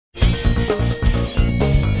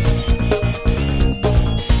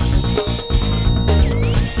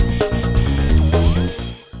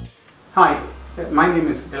My name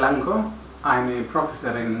is Ilanko. I'm a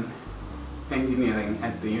professor in engineering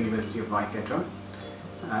at the University of Waikato.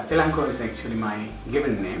 Ilanko is actually my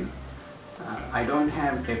given name. I don't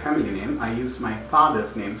have a family name. I use my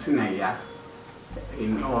father's name, Sunaya,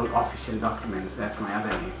 in all official documents as my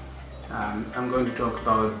other name. I'm going to talk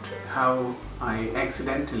about how I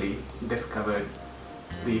accidentally discovered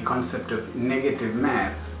the concept of negative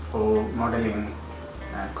mass for modeling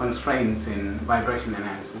constraints in vibration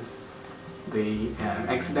analysis. The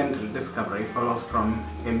accidental discovery follows from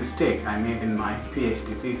a mistake I made in my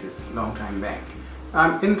PhD thesis long time back.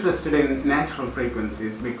 I'm interested in natural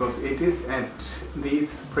frequencies because it is at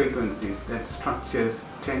these frequencies that structures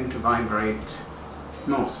tend to vibrate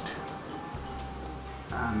most.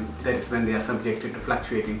 That is, when they are subjected to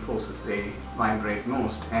fluctuating forces, they vibrate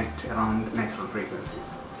most at around natural frequencies.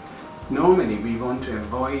 Normally, we want to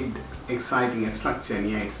avoid exciting a structure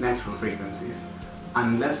near its natural frequencies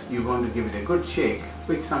unless you want to give it a good shake,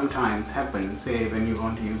 which sometimes happens, say when you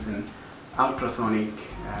want to use an ultrasonic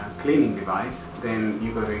cleaning device, then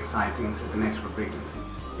you got to excite things at the natural frequencies.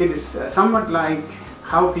 It is somewhat like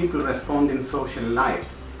how people respond in social life.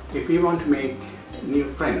 If we want to make new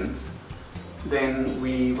friends, then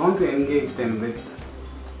we want to engage them with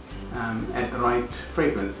at the right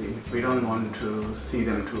frequency. We don't want to see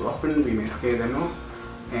them too often, we may scare them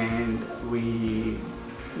off, and we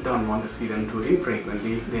don't want to see them too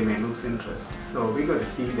infrequently, they may lose interest. So we got to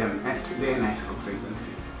see them at their natural frequency.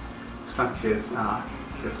 Structures are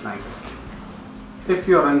just like that. If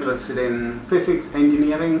you're interested in physics,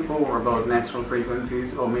 engineering, or about natural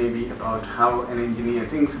frequencies, or maybe about how an engineer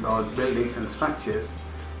thinks about buildings and structures,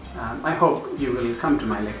 I hope you will come to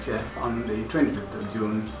my lecture on the 25th of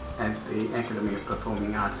June at the Academy of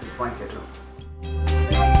Performing Arts at Waikato.